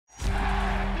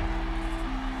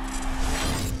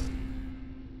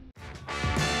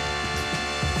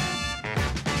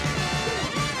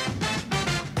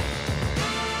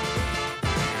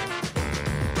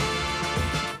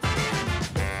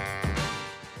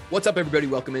What's up, everybody?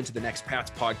 Welcome into the Next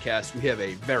Pats podcast. We have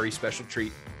a very special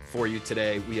treat for you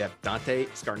today. We have Dante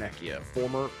Scarnecchia,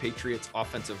 former Patriots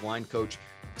offensive line coach.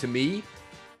 To me,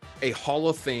 a Hall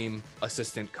of Fame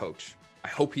assistant coach. I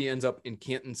hope he ends up in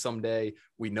Canton someday.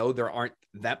 We know there aren't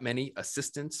that many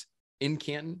assistants in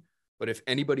Canton, but if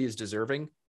anybody is deserving,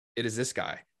 it is this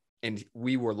guy. And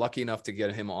we were lucky enough to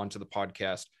get him onto the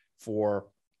podcast for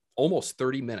almost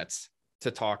 30 minutes to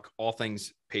talk all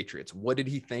things Patriots. What did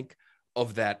he think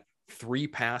of that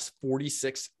 3-pass,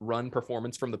 46-run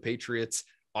performance from the Patriots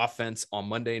offense on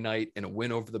Monday night in a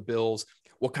win over the Bills?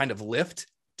 What kind of lift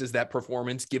does that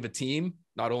performance give a team,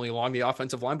 not only along the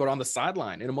offensive line, but on the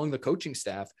sideline and among the coaching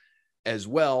staff as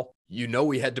well? You know,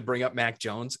 we had to bring up Mac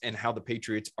Jones and how the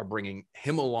Patriots are bringing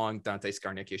him along. Dante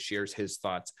Scarnecchia shares his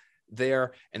thoughts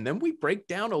there. And then we break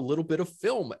down a little bit of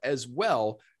film as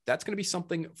well. That's going to be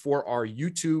something for our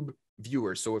YouTube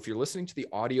viewers. So if you're listening to the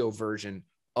audio version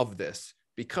of this,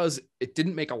 because it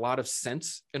didn't make a lot of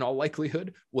sense in all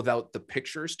likelihood without the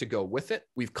pictures to go with it,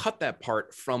 we've cut that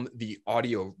part from the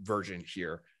audio version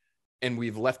here and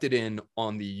we've left it in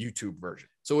on the YouTube version.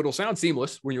 So it'll sound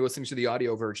seamless when you're listening to the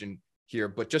audio version here,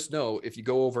 but just know if you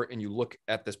go over and you look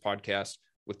at this podcast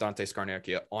with Dante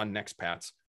Scarnecchia on Next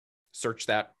Pats, search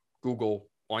that, Google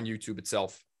on YouTube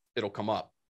itself, it'll come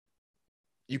up.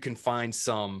 You can find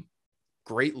some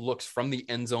great looks from the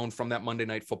end zone from that Monday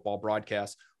Night Football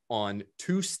broadcast on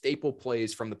two staple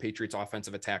plays from the Patriots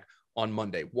offensive attack on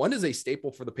Monday. One is a staple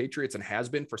for the Patriots and has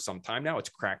been for some time now. It's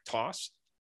crack toss.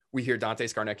 We hear Dante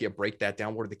Scarnecchia break that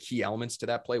down. What are the key elements to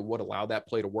that play? What allowed that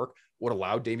play to work? What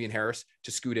allowed Damian Harris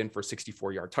to scoot in for a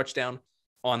 64-yard touchdown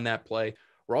on that play?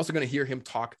 We're also going to hear him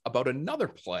talk about another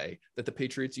play that the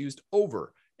Patriots used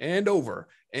over and over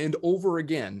and over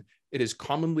again. It is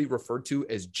commonly referred to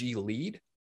as G lead,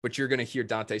 but you're going to hear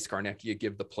Dante Scarnecchia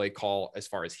give the play call as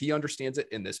far as he understands it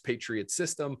in this Patriots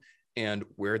system and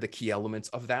where the key elements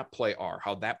of that play are,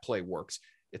 how that play works.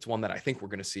 It's one that I think we're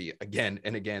going to see again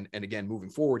and again and again moving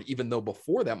forward, even though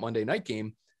before that Monday night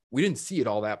game, we didn't see it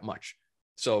all that much.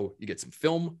 So you get some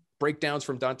film breakdowns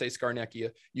from Dante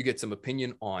Scarnecchia. You get some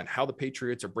opinion on how the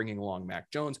Patriots are bringing along Mac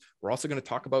Jones. We're also going to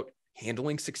talk about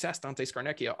handling success. Dante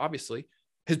Scarnecchia obviously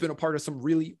has been a part of some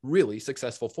really, really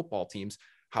successful football teams.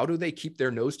 How do they keep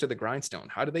their nose to the grindstone?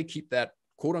 How do they keep that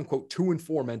quote unquote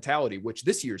 2-4 mentality, which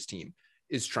this year's team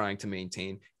is trying to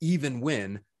maintain, even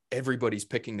when everybody's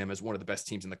picking them as one of the best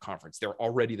teams in the conference? They're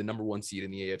already the number one seed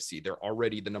in the AFC. They're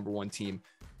already the number one team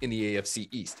in the AFC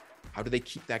East. How do they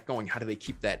keep that going? How do they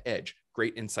keep that edge?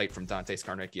 Great insight from Dante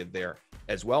Scarnecchia there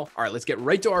as well. All right, let's get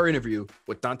right to our interview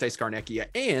with Dante Scarnecchia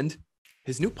and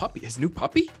his new puppy. His new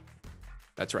puppy?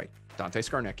 That's right. Dante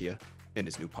Scarnecchia and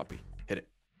his new puppy. Hit it.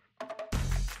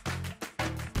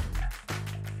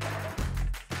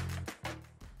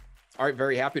 All right,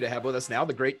 very happy to have with us now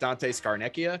the great Dante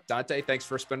Scarnecchia. Dante, thanks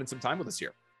for spending some time with us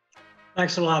here.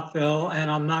 Thanks a lot, Phil.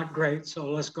 And I'm not great, so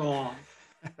let's go on.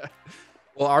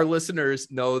 Well, our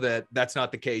listeners know that that's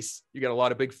not the case. You got a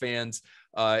lot of big fans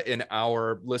in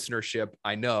our listenership,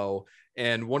 I know.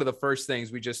 And one of the first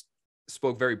things we just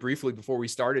spoke very briefly before we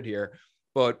started here,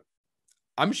 but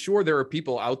I'm sure there are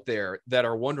people out there that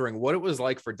are wondering what it was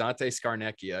like for Dante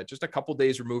Scarnecchia, just a couple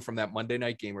days removed from that Monday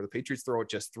night game where the Patriots throw it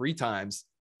just 3 times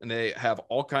and they have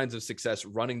all kinds of success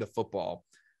running the football.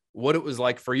 What it was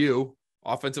like for you,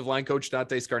 offensive line coach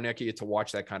Dante Scarnecchia, to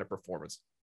watch that kind of performance.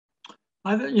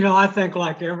 I think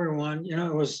like everyone,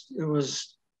 it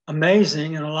was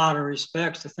amazing in a lot of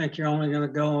respects to think you're only going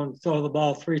to go and throw the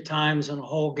ball 3 times in a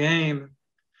whole game.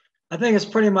 I think it's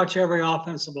pretty much every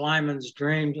offensive lineman's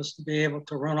dream just to be able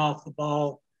to run off the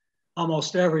ball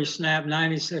almost every snap,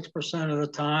 96% of the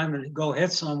time, and go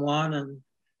hit someone and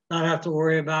not have to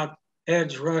worry about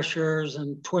edge rushers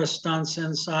and twist stunts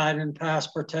inside and pass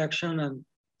protection. And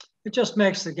it just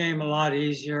makes the game a lot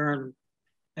easier.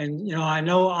 And I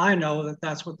know that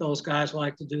that's what those guys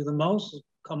like to do the most, is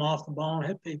come off the ball and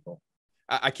hit people.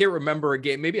 I can't remember a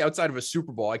game, maybe outside of a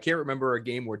Super Bowl, I can't remember a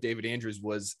game where David Andrews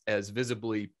was as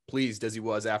visibly pleased as he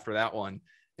was after that one.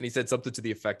 And he said something to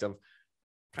the effect of,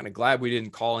 kind of glad we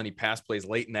didn't call any pass plays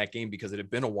late in that game because it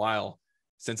had been a while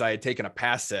since I had taken a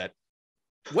pass set.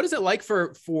 What is it like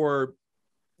for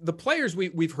the players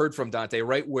we've heard from, Dante,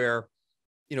 right? Where,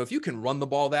 if you can run the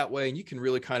ball that way and you can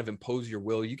really kind of impose your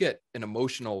will, you get an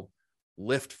emotional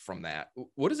lift from that.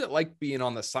 What is it like being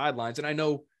on the sidelines? And I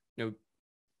know,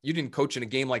 you didn't coach in a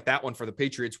game like that one for the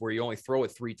Patriots where you only throw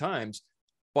it 3 times,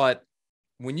 but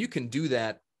when you can do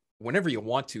that whenever you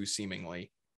want to,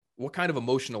 seemingly, what kind of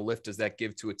emotional lift does that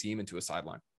give to a team and to a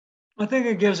sideline? I think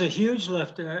it gives a huge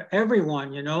lift to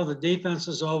everyone. The defense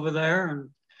is over there and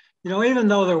even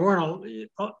though there weren't,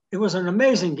 it was an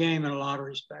amazing game in a lot of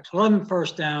respects. 11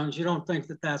 first downs, you don't think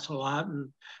that that's a lot. And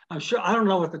I'm sure, I don't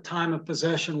know what the time of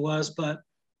possession was, but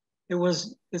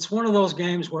it's one of those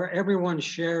games where everyone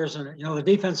shares in it. The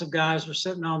defensive guys are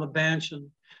sitting on the bench and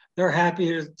they're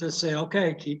happy to say,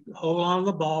 okay, hold on to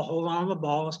the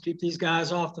ball. Let's keep these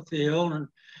guys off the field. And,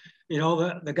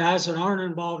 the guys that aren't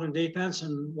involved in defense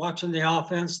and watching the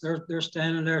offense, they're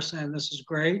standing there saying, this is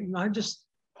great. And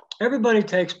everybody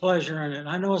takes pleasure in it.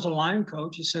 I know as a line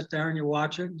coach, you sit there and you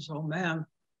watch it and you say, oh man,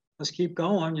 let's keep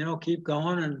going, keep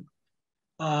going.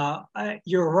 And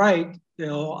you're right,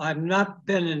 Bill. I've not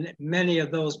been in many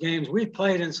of those games. We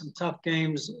played in some tough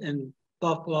games in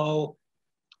Buffalo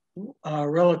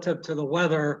relative to the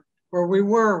weather, where we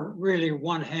were really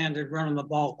one-handed running the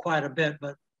ball quite a bit,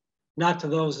 but not to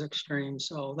those extremes.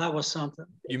 So that was something.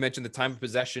 You mentioned the time of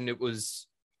possession. It was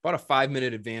about a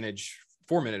 4-minute advantage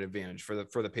for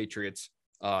the Patriots.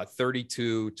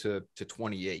 32 to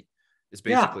 28 is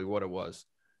basically what it was.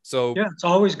 So yeah, it's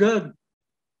always good.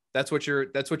 That's what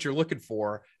you're looking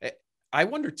for. I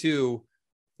wonder too,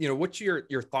 what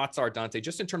your thoughts are, Dante,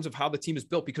 just in terms of how the team is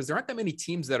built, because there aren't that many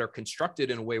teams that are constructed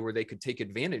in a way where they could take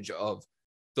advantage of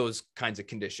those kinds of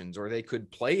conditions, or they could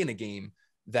play in a game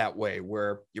that way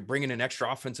where you're bringing an extra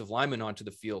offensive lineman onto the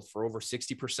field for over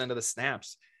 60% of the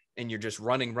snaps and you're just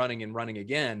running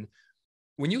again.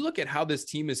 When you look at how this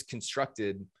team is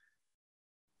constructed,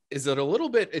 is it a little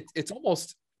bit, it's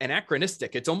almost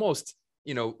anachronistic. It's almost,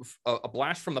 a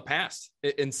blast from the past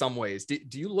in some ways.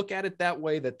 Do you look at it that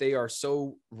way, that they are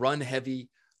so run heavy?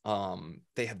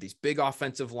 They have these big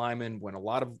offensive linemen when a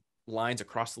lot of lines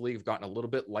across the league have gotten a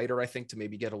little bit lighter, I think, to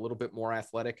maybe get a little bit more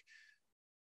athletic.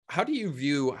 How do you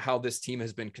view how this team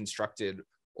has been constructed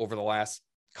over the last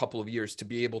couple of years to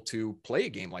be able to play a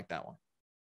game like that one?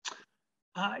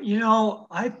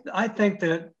 I think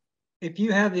that if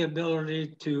you have the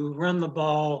ability to run the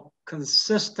ball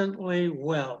consistently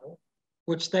well,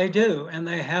 which they do, and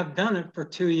they have done it for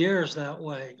 2 years that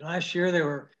way. Last year, they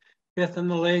were 5th in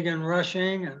the league in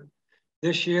rushing. And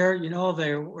this year,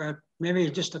 they were maybe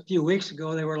just a few weeks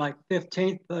ago, they were like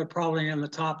 15th. They're probably in the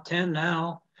top 10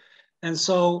 now. And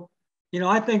so,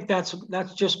 I think that's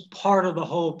just part of the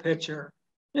whole picture.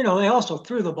 They also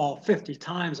threw the ball 50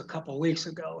 times a couple of weeks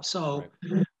ago. So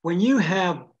when you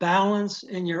have balance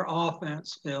in your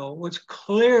offense, Bill, which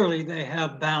clearly they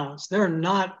have balance, they're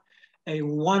not a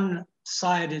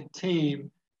one-sided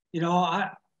team.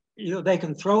 They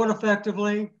can throw it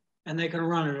effectively and they can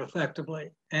run it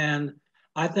effectively. And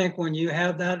I think when you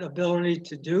have that ability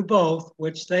to do both,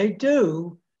 which they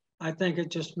do, I think it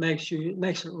just makes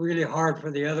it really hard for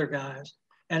the other guys.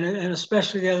 And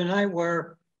especially the other night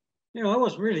where, it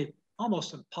was really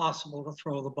almost impossible to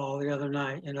throw the ball the other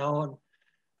night,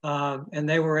 and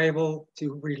they were able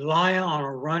to rely on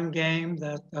a run game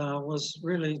that was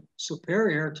really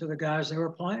superior to the guys they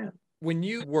were playing. When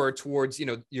you were towards,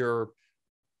 your,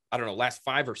 I don't know, last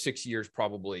 5 or 6 years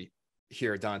probably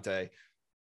here, Dante,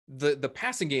 the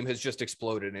passing game has just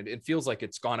exploded, and it feels like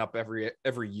it's gone up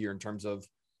every year in terms of,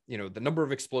 the number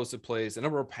of explosive plays, the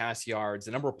number of pass yards,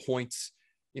 the number of points.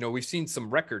 We've seen some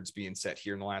records being set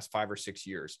here in the last 5 or 6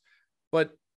 years.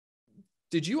 But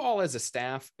did you all as a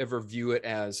staff ever view it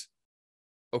as,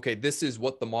 okay, this is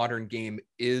what the modern game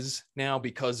is now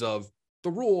because of the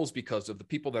rules, because of the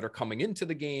people that are coming into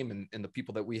the game and the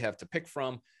people that we have to pick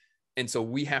from, and so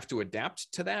we have to adapt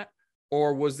to that?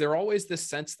 Or was there always this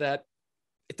sense that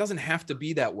it doesn't have to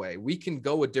be that way? We can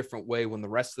go a different way when the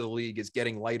rest of the league is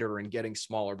getting lighter and getting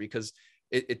smaller, because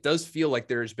it does feel like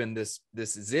there's been this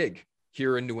zig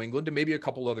here in New England and maybe a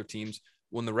couple other teams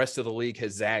when the rest of the league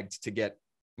has zagged to get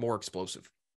more explosive.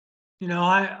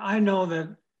 I know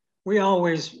that we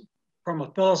always, from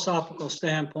a philosophical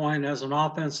standpoint, as an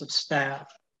offensive staff,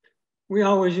 we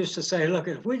always used to say, look,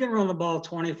 if we can run the ball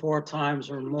 24 times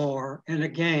or more in a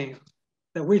game,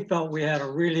 that we felt we had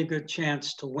a really good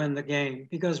chance to win the game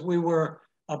because we were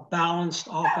a balanced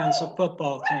offensive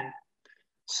football team.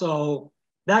 So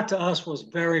that to us was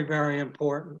very, very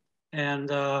important.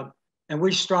 And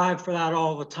we strive for that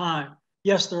all the time.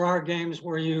 Yes, there are games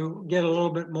where you get a little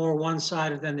bit more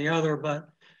one-sided than the other, but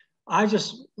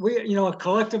we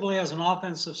collectively as an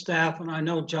offensive staff, and I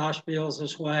know Josh feels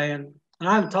this way, and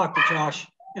I haven't talked to Josh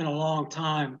in a long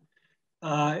time,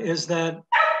 is that,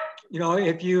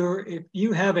 if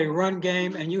you have a run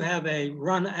game and you have a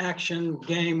run action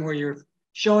game where you're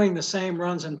showing the same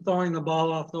runs and throwing the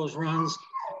ball off those runs,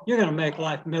 you're going to make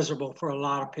life miserable for a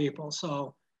lot of people.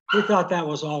 So we thought that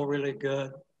was all really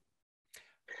good.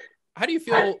 How do you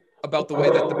feel about the way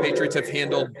that the Patriots have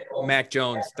handled Mac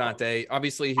Jones, Dante?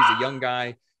 Obviously, he's a young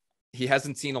guy. He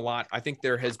hasn't seen a lot. I think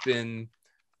there has been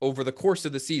over the course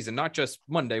of the season, not just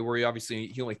Monday, where he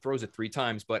only throws it 3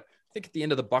 times, but I think at the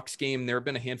end of the Bucs game, there have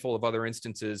been a handful of other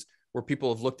instances where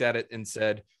people have looked at it and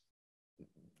said,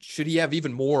 should he have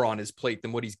even more on his plate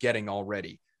than what he's getting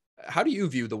already? How do you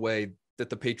view the way that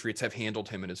the Patriots have handled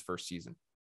him in his first season?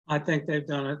 I think they've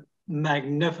done a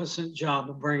magnificent job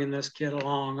of bringing this kid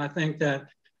along. I think that,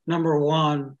 number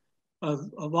one,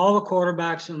 of all the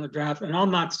quarterbacks in the draft, and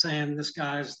I'm not saying this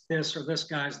guy's this or this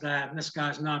guy's that, and this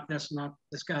guy's not this, not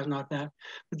this guy's not that,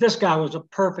 but this guy was a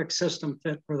perfect system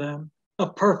fit for them, a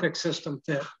perfect system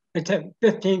fit. They took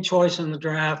 15 choice in the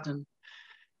draft, and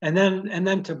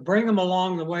then to bring him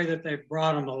along the way that they've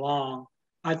brought him along,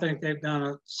 I think they've done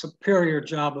a superior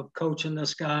job of coaching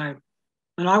this guy.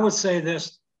 And I would say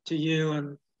this to you,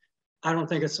 and I don't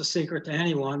think it's a secret to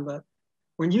anyone, but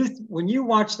when you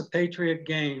watch the Patriot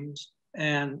games,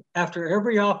 and after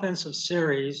every offensive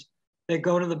series, they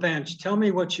go to the bench, tell me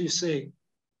what you see.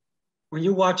 When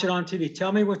you watch it on TV,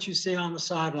 tell me what you see on the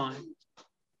sideline.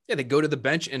 Yeah, they go to the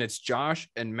bench, and it's Josh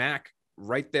and Mac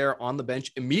right there on the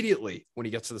bench immediately when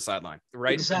he gets to the sideline.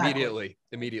 Right? Exactly.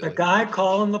 Immediately. The guy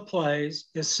calling the plays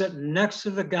is sitting next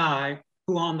to the guy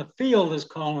who on the field is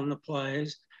calling the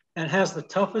plays and has the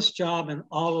toughest job in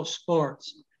all of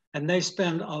sports. And they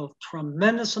spend a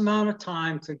tremendous amount of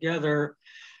time together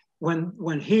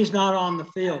when he's not on the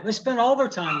field. They spend all their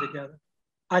time together.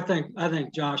 I think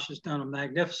Josh has done a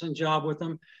magnificent job with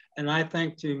them. And I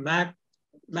think to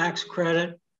Mac's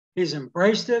credit, he's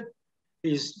embraced it.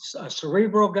 He's a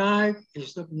cerebral guy.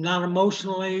 He's not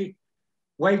emotionally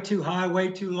way too high,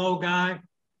 way too low guy.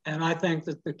 And I think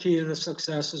that the key to the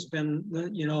success has been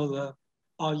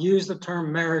I'll use the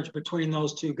term marriage between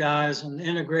those two guys and the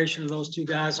integration of those two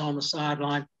guys on the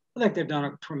sideline. I think they've done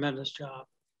a tremendous job.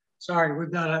 Sorry,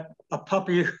 we've got a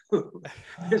puppy who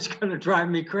is going to drive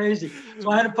me crazy.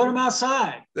 So I had to put him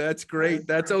outside. That's great.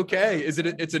 That's okay.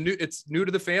 It's new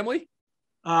to the family?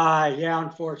 Yeah,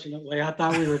 unfortunately. I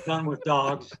thought we were done with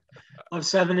dogs. I'm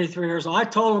 73 years old. I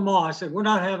told them all, I said, we're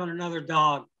not having another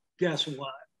dog. Guess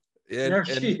what? There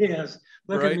she is.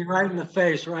 Look at me right in the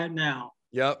face right now.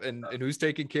 Yep. And who's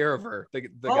taking care of her? The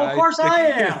guy, of course I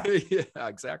am. Yeah,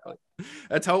 exactly.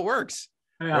 That's how it works.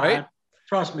 Yeah, right?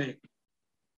 Trust me.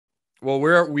 Well,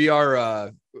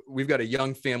 we've got a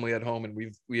young family at home,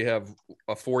 and we have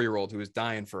a 4-year-old who is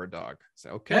dying for a dog.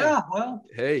 So, okay. Yeah, well.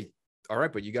 Hey, all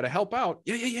right, but you got to help out.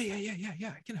 Yeah.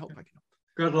 I can help.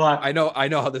 Good luck. I know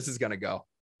how this is going to go.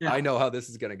 Yeah. I know how this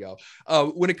is going to go.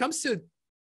 When it comes to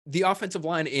the offensive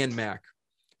line and Mac,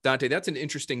 Dante, that's an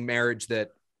interesting marriage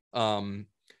that, for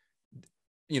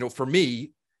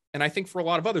me, and I think for a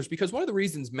lot of others, because one of the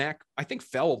reasons Mac, I think,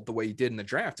 fell the way he did in the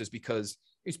draft is because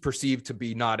he's perceived to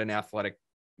be not an athletic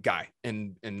guy.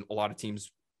 And a lot of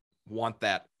teams want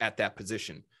that at that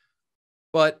position.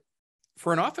 But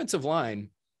for an offensive line,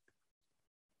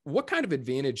 what kind of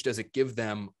advantage does it give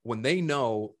them when they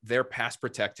know they're pass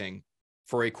protecting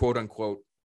for a quote unquote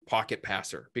pocket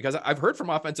passer? Because I've heard from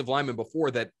offensive linemen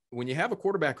before that when you have a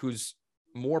quarterback who's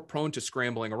more prone to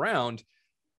scrambling around,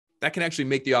 that can actually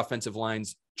make the offensive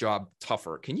line's job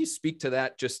tougher. Can you speak to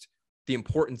that? Just the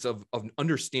importance of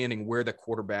understanding where the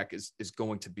quarterback is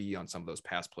going to be on some of those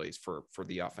pass plays for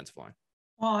the offensive line.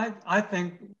 Well, I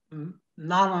think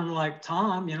not unlike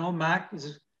Tom, Mac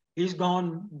he's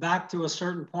gone back to a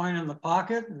certain point in the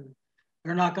pocket, and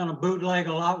they're not going to bootleg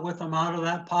a lot with him out of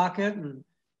that pocket. And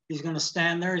he's going to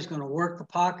stand there. He's going to work the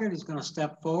pocket. He's going to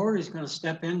step forward. He's going to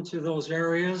step into those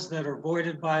areas that are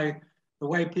voided by the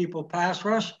way people pass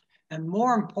rush. And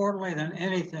more importantly than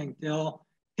anything, Dill,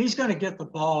 he's going to get the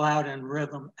ball out in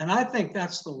rhythm. And I think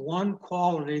that's the one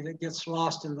quality that gets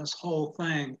lost in this whole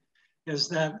thing is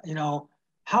that,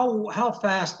 how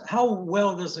fast, how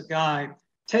well does a guy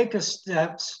take his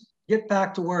steps, get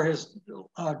back to where his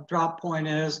drop point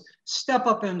is, step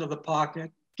up into the pocket,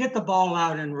 get the ball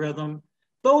out in rhythm.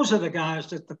 Those are the guys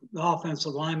that the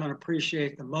offensive linemen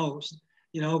appreciate the most.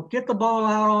 Get the ball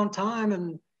out on time.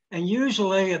 And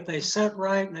usually if they set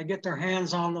right and they get their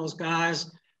hands on those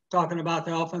guys, talking about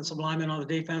the offensive lineman on the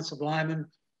defensive lineman,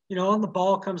 and the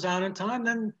ball comes out in time,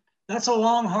 then that's a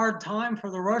long, hard time for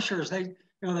the rushers. They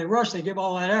rush, they give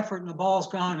all that effort and the ball's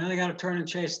gone and they got to turn and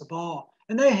chase the ball.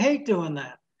 And they hate doing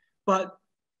that. But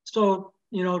so,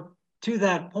 to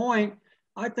that point,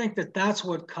 I think that that's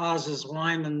what causes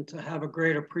linemen to have a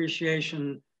great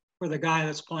appreciation for the guy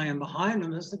that's playing behind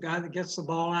them is the guy that gets the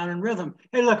ball out in rhythm.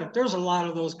 Hey, look, there's a lot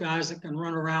of those guys that can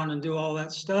run around and do all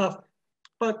that stuff.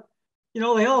 But,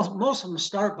 most of them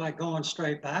start by going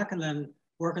straight back and then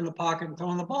working the pocket and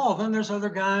throwing the ball. Then there's other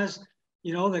guys,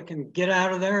 that can get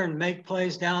out of there and make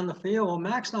plays down the field. Well,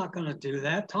 Mac's not going to do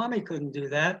that. Tommy couldn't do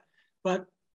that. But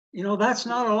that's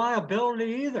not a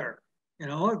liability either.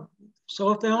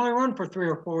 So if they only run for 3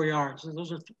 or 4 yards,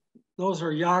 those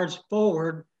are yards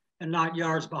forward and not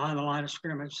yards behind the line of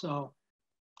scrimmage. So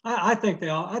I think we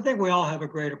all have a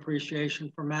great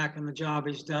appreciation for Mac and the job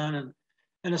he's done,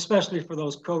 and especially for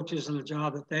those coaches and the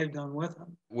job that they've done with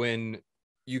him. When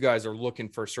you guys are looking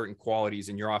for certain qualities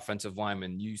in your offensive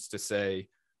lineman, you used to say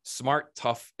smart,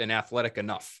 tough, and athletic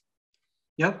enough.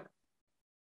 Yep.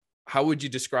 How would you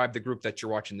describe the group that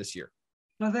you're watching this year?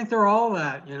 I think they're all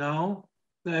that,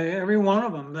 every one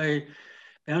of them, they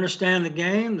understand the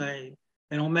game. They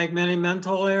don't make many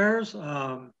mental errors.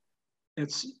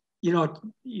 It's,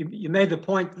 you made the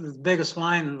point that the biggest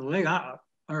line in the league,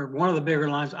 or one of the bigger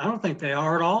lines. I don't think they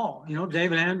are at all.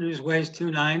 David Andrews weighs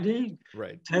 290.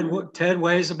 Right. Ted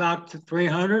weighs about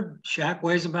 300. Shaq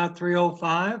weighs about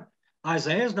 305.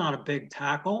 Isaiah's not a big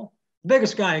tackle. The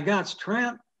biggest guy he got's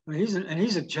Trent. I mean,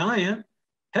 he's a giant.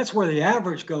 That's where the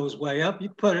average goes way up. You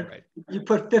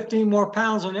put 15 more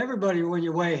pounds on everybody when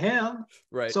you weigh him.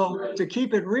 Right. So to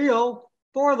keep it real,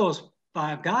 4 of those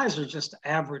 5 guys are just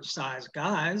average sized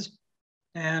guys,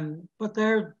 but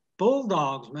they're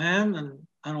bulldogs, man. And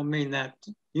I don't mean that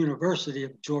University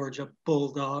of Georgia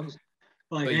Bulldogs,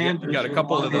 like Andrews. You got a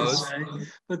couple of those,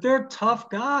 but they're tough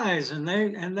guys, and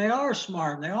they are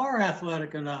smart, and they are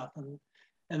athletic enough,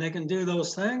 and they can do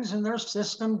those things, and they're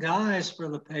system guys for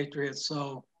the Patriots.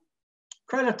 So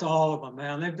credit to all of them,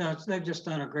 man. They've just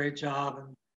done a great job,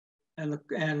 and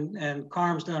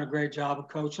Carm's done a great job of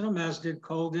coaching them, as did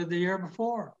Cole did the year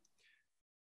before.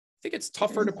 I think it's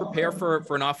tougher to prepare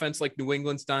for an offense like New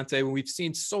England's, Dante, when we've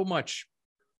seen so much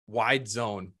wide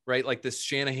zone, right? Like this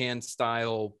Shanahan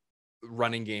style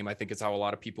running game, I think is how a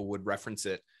lot of people would reference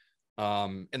it.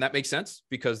 And that makes sense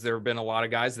because there have been a lot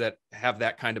of guys that have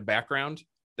that kind of background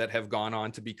that have gone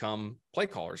on to become play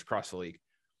callers across the league.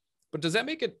 But does that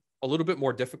make it a little bit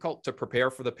more difficult to prepare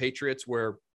for the Patriots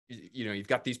where, you've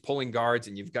got these pulling guards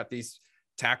and you've got these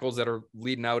tackles that are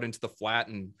leading out into the flat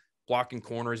and blocking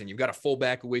corners, and you've got a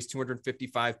fullback who weighs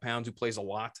 255 pounds who plays a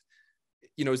lot?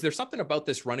 Is there something about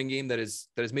this running game that is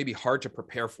maybe hard to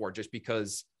prepare for just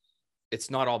because it's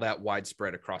not all that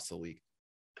widespread across the league?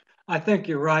 I think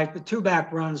you're right. The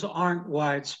 2-back runs aren't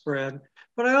widespread,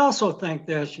 but I also think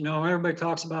this, everybody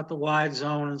talks about the wide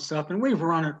zone and stuff, and we've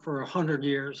run it for 100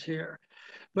 years here.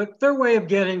 But their way of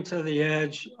getting to the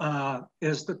edge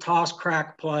is the toss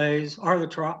crack plays,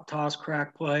 toss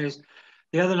crack plays.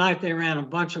 The other night they ran a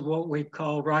bunch of what we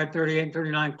call ride 38,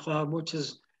 39 club, which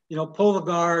is, pull the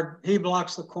guard, he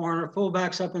blocks the corner,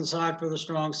 fullback's up inside for the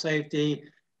strong safety,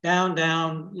 down,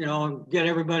 and get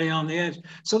everybody on the edge.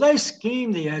 So they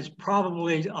scheme the edge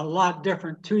probably a lot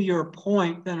different, to your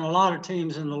point, than a lot of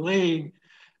teams in the league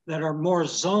that are more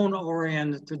zone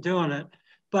oriented to doing it.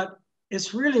 But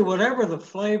it's really whatever the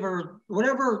flavor,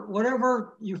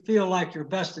 whatever you feel like you're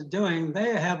best at doing,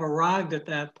 they have arrived at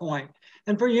that point.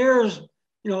 And for years,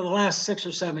 the last 6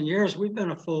 or 7 years, we've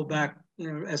been a fullback,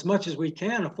 as much as we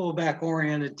can, a fullback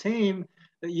oriented team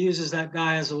that uses that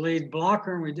guy as a lead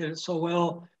blocker. And we did it so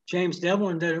well. James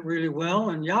Devlin did it really well,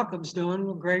 and Jakob's doing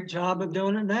a great job of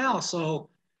doing it now. So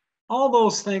all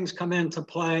those things come into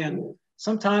play, and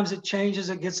sometimes it changes.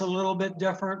 It gets a little bit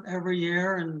different every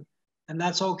year, and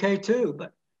that's okay too.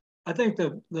 But I think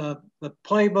the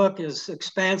playbook is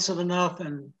expansive enough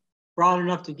and broad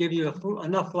enough to give you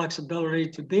enough flexibility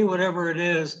to be whatever it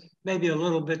is, maybe a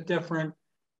little bit different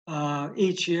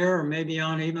each year, or maybe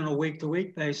on even a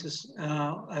week-to-week basis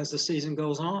as the season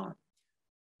goes on.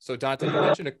 So Dante, you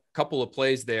mentioned a couple of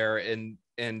plays there, and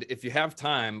if you have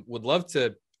time, would love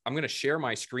to. I'm going to share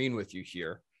my screen with you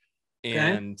here,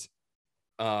 and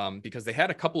because they had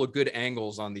a couple of good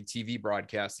angles on the TV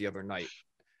broadcast the other night.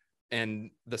 And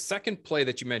the second play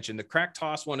that you mentioned, the crack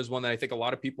toss one, is one that I think a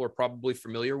lot of people are probably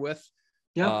familiar with,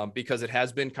 because it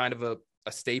has been kind of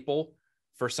a staple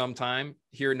for some time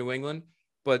here in New England.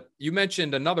 But you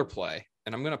mentioned another play,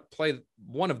 and I'm going to play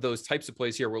one of those types of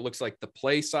plays here where it looks like the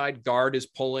play side guard is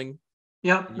pulling.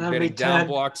 Yep, you're getting down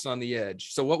blocks on the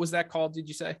edge. So what was that called, did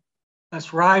you say?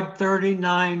 That's ride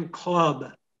 39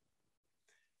 club.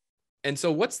 And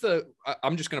so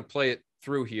I'm just going to play it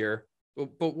through here,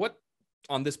 but what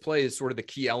on this play is sort of the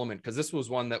key element? Because this was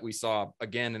one that we saw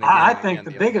again and again. I think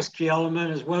the biggest key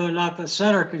element is whether or not the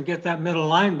center can get that middle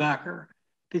linebacker.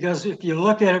 Because if you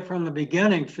look at it from the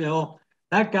beginning, Phil,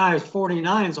 that guy is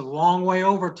 49 is a long way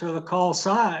over to the call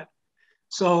side.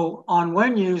 So on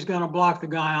Wenyu's going to block the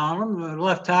guy on him. The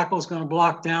left tackle is going to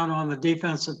block down on the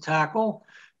defensive tackle.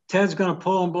 Ted's going to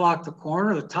pull and block the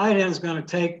corner. The tight end is going to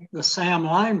take the Sam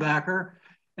linebacker.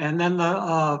 And then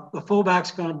the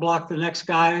fullback's going to block the next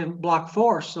guy and block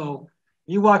force. So,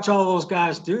 You watch all those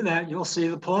guys do that, you'll see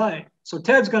the play. So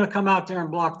Ted's going to come out there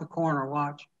and block the corner.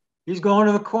 Watch. He's going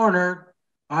to the corner.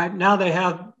 All right, now they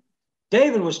have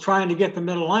David was trying to get the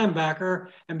middle linebacker,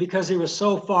 and because he was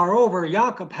so far over,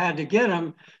 Jakob had to get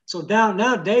him. So down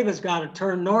now David's got to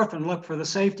turn north and look for the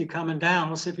safety coming down.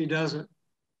 Let's see if he does it.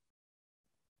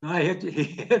 No, he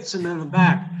hits him in the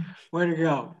back. Way to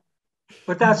go.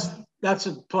 But that's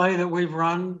a play that we've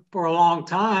run for a long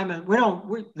time, and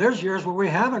there's years where we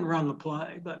haven't run the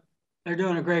play, but they're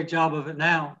doing a great job of it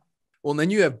now. Well, and then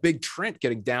you have Big Trent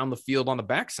getting down the field on the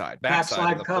backside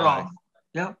of the cutoff.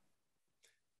 Yep.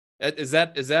 Is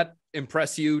that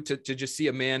impress you to just see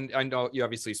a man? I know you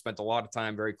obviously spent a lot of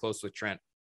time very close with Trent,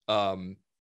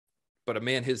 but a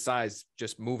man his size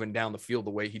just moving down the field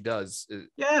the way he does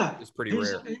is pretty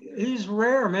rare. He's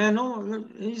rare, man. No,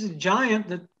 he's a giant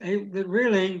that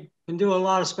really can do a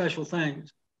lot of special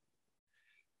things.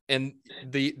 And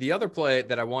the other play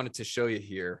that I wanted to show you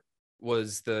here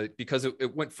was because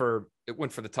it went for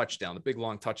the touchdown, the big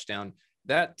long touchdown.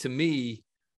 That to me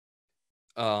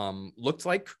looked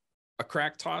like a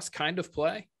crack toss kind of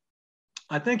play.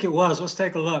 I think it was. Let's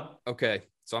take a look. Okay,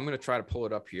 so I'm going to try to pull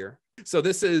it up here. So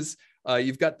this is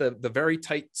you've got the very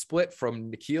tight split from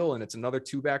Nikhil, and it's another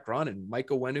 2-back run, and Mike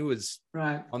Owenu is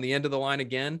right on the end of the line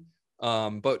again.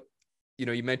 But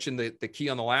you mentioned the key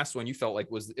on the last one you felt like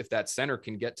was if that center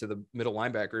can get to the middle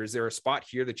linebacker. Is there a spot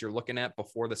here that you're looking at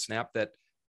before the snap that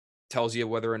tells you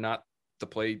whether or not the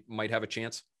play might have a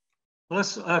chance?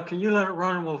 Let's can you let it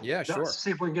run and we'll sure.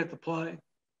 See if we can get the play.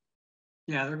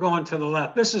 Yeah, they're going to the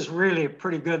left. This is really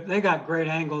pretty good. They got great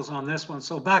angles on this one.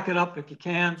 So back it up if you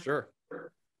can. Sure.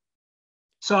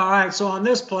 So, all right. So on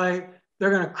this play,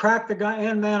 they're going to crack the guy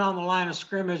end man on the line of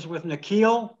scrimmage with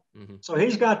Nikhil. Mm-hmm. So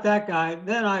he's got that guy.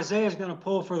 Then Isaiah's going to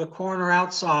pull for the corner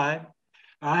outside.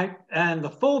 All right. And the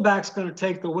fullback's going to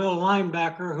take the will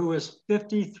linebacker, who is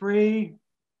 53.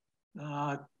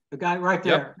 The guy right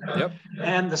there. Yep.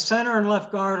 And the center and left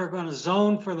guard are going to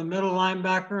zone for the middle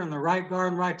linebacker, and the right guard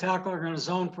and right tackle are going to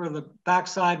zone for the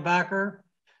backside backer.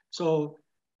 So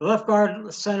the left guard,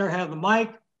 the center have the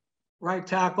Mike, right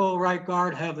tackle, right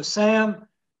guard have the Sam.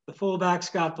 The fullback's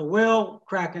got the will,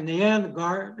 crack in the end, the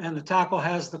guard and the tackle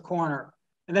has the corner.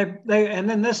 And and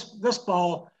then this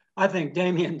ball, I think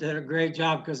Damian did a great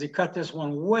job because he cut this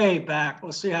one way back.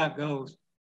 Let's see how it goes.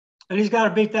 And he's got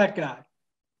to beat that guy.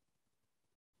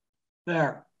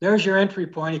 There's your entry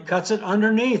point. He cuts it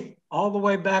underneath all the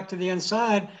way back to the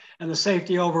inside, and the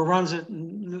safety overruns it,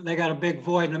 and they got a big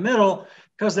void in the middle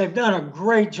because they've done a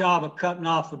great job of cutting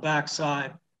off the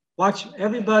backside. Watch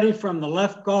everybody from the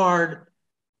left guard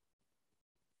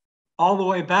all the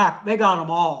way back. They got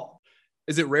them all.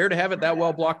 Is it rare to have it that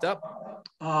well blocked up?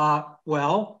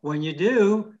 Well, when you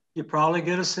do, you probably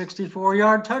get a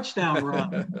 64-yard touchdown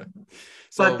run.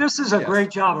 But this is a great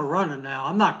job of running now.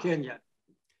 I'm not kidding you.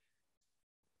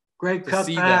 Great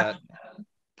cutback,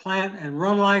 plant, and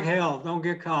run like hell. Don't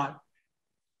get caught.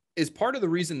 Is part of the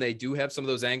reason they do have some of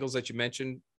those angles that you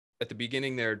mentioned at the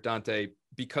beginning there, Dante,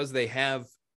 because they have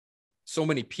so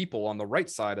many people on the right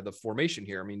side of the formation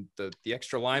here? I mean, the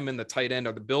extra lineman, the tight end,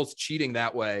 are the Bills cheating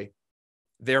that way,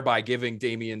 thereby giving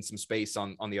Damian some space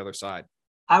on the other side?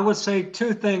 I would say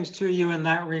two things to you in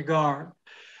that regard.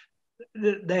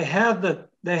 They had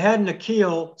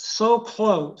Nikhil so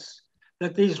close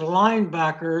that these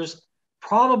linebackers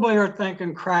probably are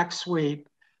thinking crack sweep.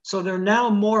 So they're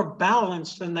now more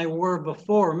balanced than they were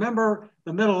before. Remember,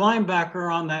 the middle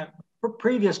linebacker on that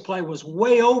previous play was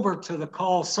way over to the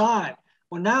call side.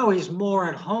 Well, now he's more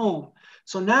at home.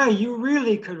 So now you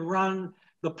really could run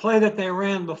the play that they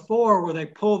ran before where they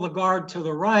pull the guard to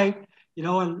the right,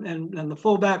 and the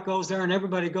fullback goes there and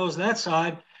everybody goes that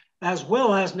side, as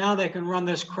well as now they can run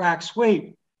this crack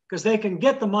sweep. Because they can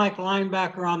get the Mike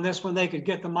linebacker on this one. They could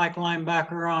get the Mike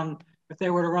linebacker on if they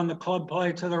were to run the club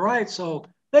play to the right. So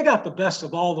they got the best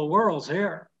of all the worlds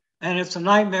here. And it's a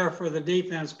nightmare for the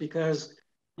defense because,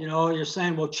 you're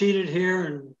saying, well, cheat it here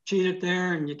and cheat it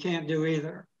there, and you can't do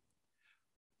either.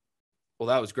 Well,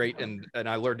 that was great. And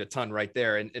I learned a ton right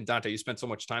there. And Dante, you spent so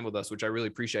much time with us, which I really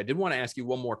appreciate. I did want to ask you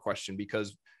one more question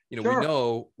because,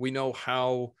 sure. we know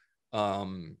how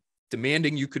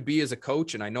demanding you could be as a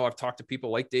coach. And I know I've talked to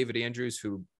people like David Andrews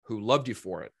who loved you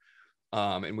for it.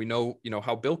 And we know,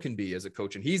 how Bill can be as a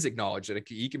coach, and he's acknowledged that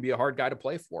he can be a hard guy to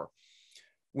play for.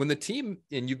 When the team,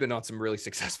 and you've been on some really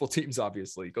successful teams,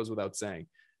 obviously, it goes without saying,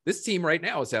 this team right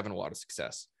now is having a lot of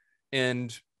success.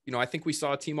 And, I think we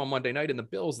saw a team on Monday night in the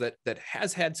Bills that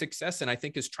has had success, and I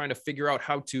think is trying to figure out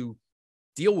how to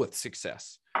deal with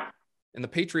success. And the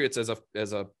Patriots as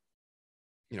a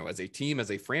as a team,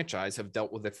 as a franchise, have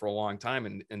dealt with it for a long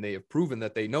time, and they have proven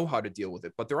that they know how to deal with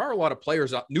it. But there are a lot of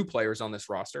players, new players on this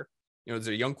roster. There's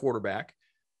a young quarterback.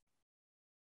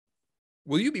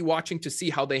 Will you be watching to see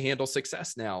how they handle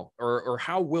success now, or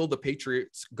how will the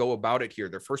Patriots go about it here?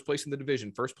 They're first place in the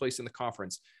division, first place in the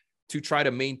conference, to try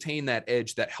to maintain that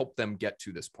edge that helped them get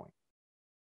to this point.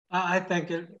 I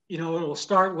think it'll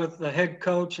start with the head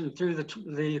coach and through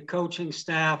the coaching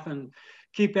staff and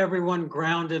keep everyone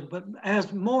grounded. But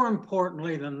as more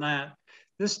importantly than that,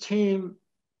 this team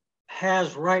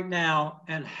has right now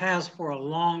and has for a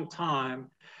long time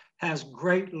has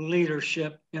great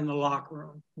leadership in the locker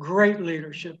room. Great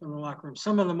leadership in the locker room.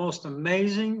 Some of the most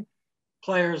amazing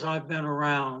players I've been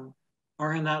around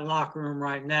are in that locker room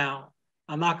right now.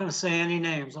 I'm not going to say any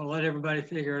names. I'll let everybody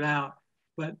figure it out.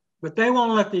 But they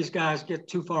won't let these guys get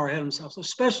too far ahead of themselves,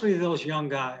 especially those young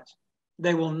guys.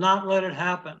 They will not let it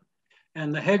happen.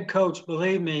 And the head coach,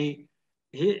 believe me,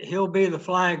 he'll be the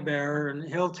flag bearer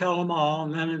and he'll tell them all.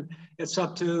 And then it's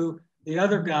up to the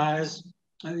other guys,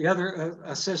 the other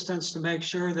assistants, to make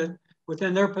sure that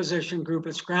within their position group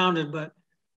it's grounded. But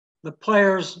the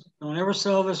players don't ever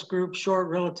sell this group short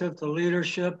relative to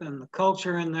leadership and the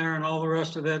culture in there and all the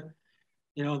rest of it.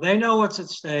 They know what's at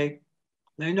stake.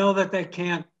 They know that they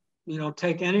can't,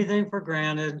 take anything for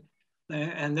granted.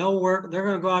 And they'll work. They're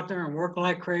going to go out there and work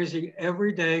like crazy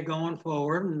every day going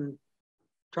forward and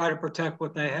try to protect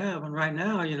what they have. And right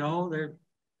now, they're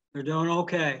doing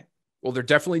okay. Well, they're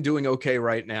definitely doing okay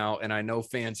right now. And I know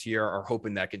fans here are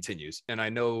hoping that continues. And I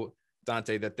know,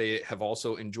 Dante, that they have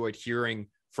also enjoyed hearing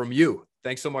from you.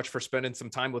 Thanks so much for spending some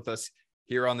time with us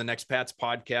here on the Next Pats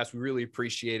podcast. We really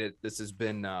appreciate it. This has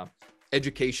been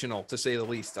educational, to say the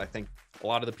least. I think a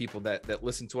lot of the people that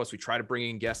listen to us, we try to bring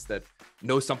in guests that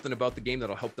know something about the game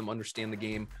that'll help them understand the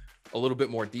game a little bit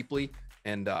more deeply.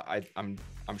 And I'm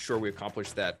sure we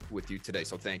accomplished that with you today.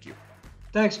 So thank you.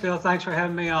 Thanks, Bill. Thanks for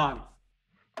having me on.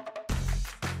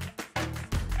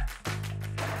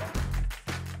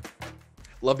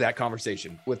 Love that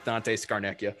conversation with Dante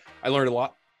Scarnecchia. I learned a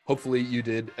lot. Hopefully you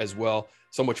did as well.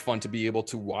 So much fun to be able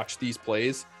to watch these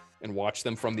plays and watch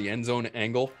them from the end zone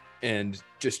angle and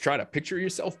just try to picture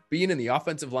yourself being in the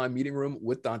offensive line meeting room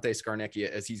with Dante Scarnecchia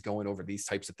as he's going over these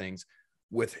types of things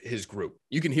with his group.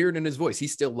 You can hear it in his voice. He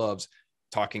still loves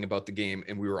talking about the game,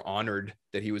 and we were honored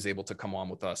that he was able to come on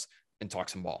with us and talk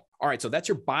some ball. All right, so that's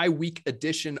your bye-week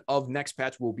edition of Next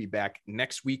Pats. We'll be back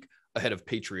next week ahead of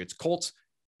Patriots Colts.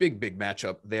 Big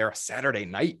matchup there. Saturday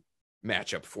night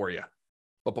matchup for you.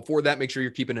 But before that, make sure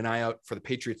you're keeping an eye out for the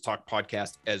Patriots Talk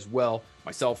podcast as well.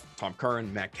 Myself, Tom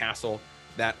Curran, Matt Castle.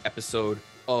 That episode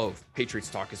of Patriots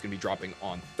Talk is going to be dropping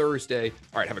on Thursday.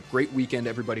 All right, have a great weekend,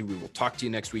 everybody. We will talk to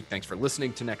you next week. Thanks for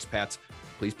listening to Next Pats.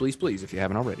 Please, please, please, if you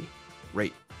haven't already,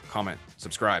 rate, comment,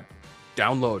 subscribe,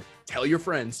 download, tell your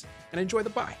friends, and enjoy the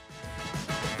bye.